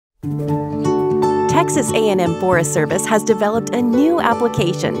Texas A&M Forest Service has developed a new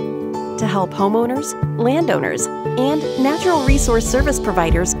application to help homeowners, landowners, and natural resource service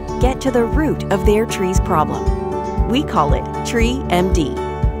providers get to the root of their tree's problem. We call it TreeMD.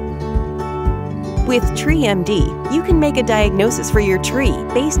 With TreeMD, you can make a diagnosis for your tree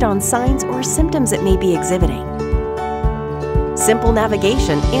based on signs or symptoms it may be exhibiting. Simple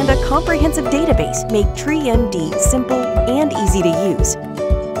navigation and a comprehensive database make TreeMD simple and easy to use.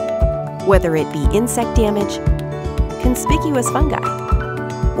 Whether it be insect damage, conspicuous fungi,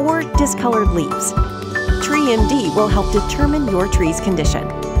 or discolored leaves, TreeMD will help determine your tree's condition.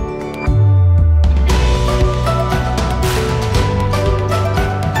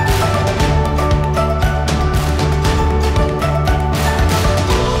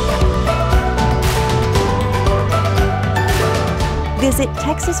 Visit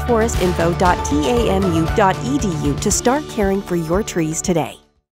texasforestinfo.tamu.edu to start caring for your trees today.